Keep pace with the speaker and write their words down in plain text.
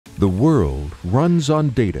The world runs on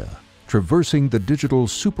data, traversing the digital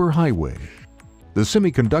superhighway. The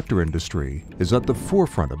semiconductor industry is at the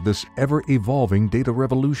forefront of this ever-evolving data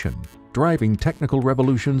revolution, driving technical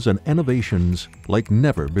revolutions and innovations like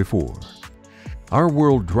never before. Our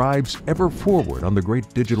world drives ever forward on the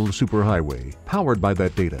great digital superhighway, powered by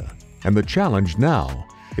that data. And the challenge now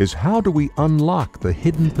is, how do we unlock the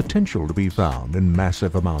hidden potential to be found in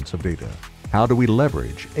massive amounts of data? How do we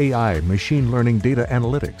leverage AI, machine learning, data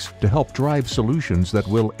analytics to help drive solutions that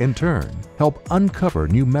will, in turn, help uncover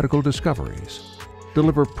new medical discoveries,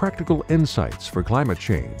 deliver practical insights for climate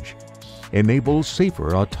change, enable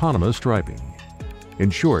safer autonomous driving? In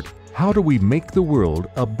short, how do we make the world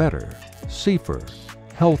a better, safer,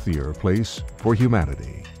 healthier place for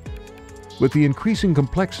humanity? With the increasing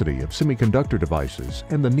complexity of semiconductor devices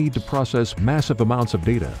and the need to process massive amounts of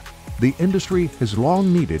data, the industry has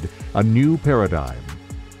long needed a new paradigm.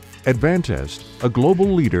 Advantast, a global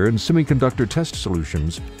leader in semiconductor test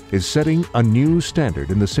solutions, is setting a new standard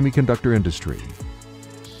in the semiconductor industry.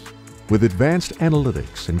 With advanced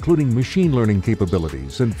analytics, including machine learning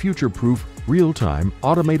capabilities and future-proof, real-time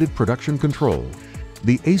automated production control,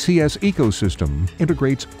 the ACS ecosystem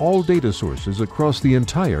integrates all data sources across the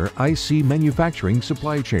entire IC manufacturing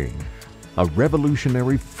supply chain, a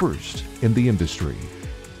revolutionary first in the industry.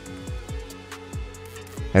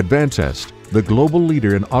 Advantest, the global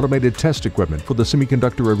leader in automated test equipment for the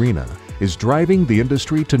semiconductor arena, is driving the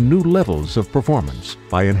industry to new levels of performance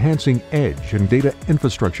by enhancing edge and data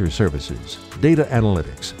infrastructure services, data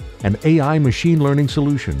analytics, and AI machine learning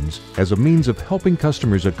solutions as a means of helping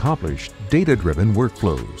customers accomplish data-driven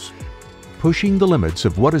workflows. Pushing the limits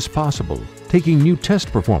of what is possible, taking new test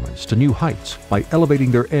performance to new heights by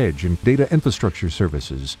elevating their edge and data infrastructure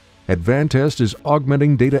services, Advantest is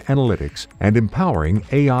augmenting data analytics and empowering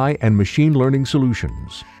AI and machine learning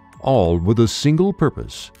solutions, all with a single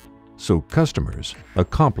purpose: so customers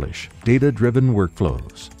accomplish data-driven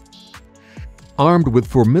workflows. Armed with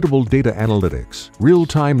formidable data analytics,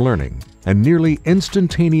 real-time learning, and nearly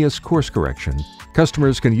instantaneous course correction,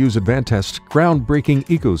 customers can use Advantest's groundbreaking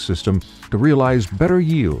ecosystem to realize better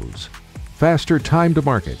yields, faster time to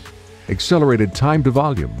market, accelerated time to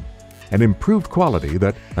volume, and improved quality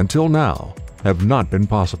that, until now, have not been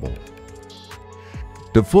possible.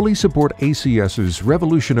 To fully support ACS's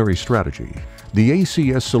revolutionary strategy, the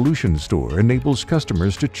ACS Solutions Store enables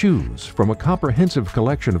customers to choose from a comprehensive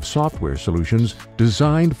collection of software solutions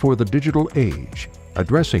designed for the digital age,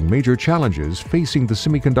 addressing major challenges facing the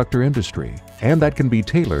semiconductor industry, and that can be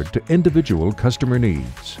tailored to individual customer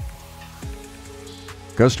needs.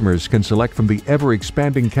 Customers can select from the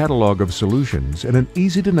ever-expanding catalog of solutions in an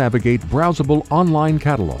easy-to-navigate, browsable online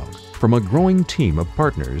catalog from a growing team of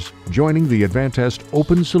partners joining the Advantest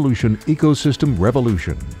Open Solution Ecosystem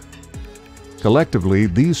Revolution. Collectively,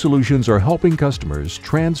 these solutions are helping customers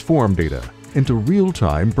transform data into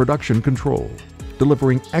real-time production control,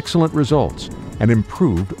 delivering excellent results and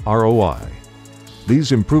improved ROI.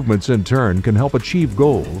 These improvements, in turn, can help achieve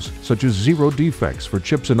goals such as zero defects for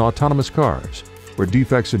chips in autonomous cars, where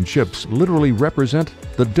defects in chips literally represent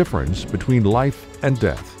the difference between life and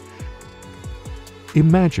death.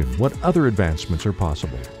 Imagine what other advancements are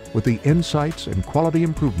possible with the insights and quality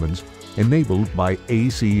improvements enabled by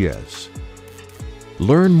ACS.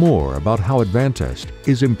 Learn more about how Advantest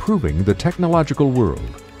is improving the technological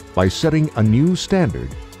world by setting a new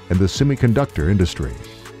standard in the semiconductor industry.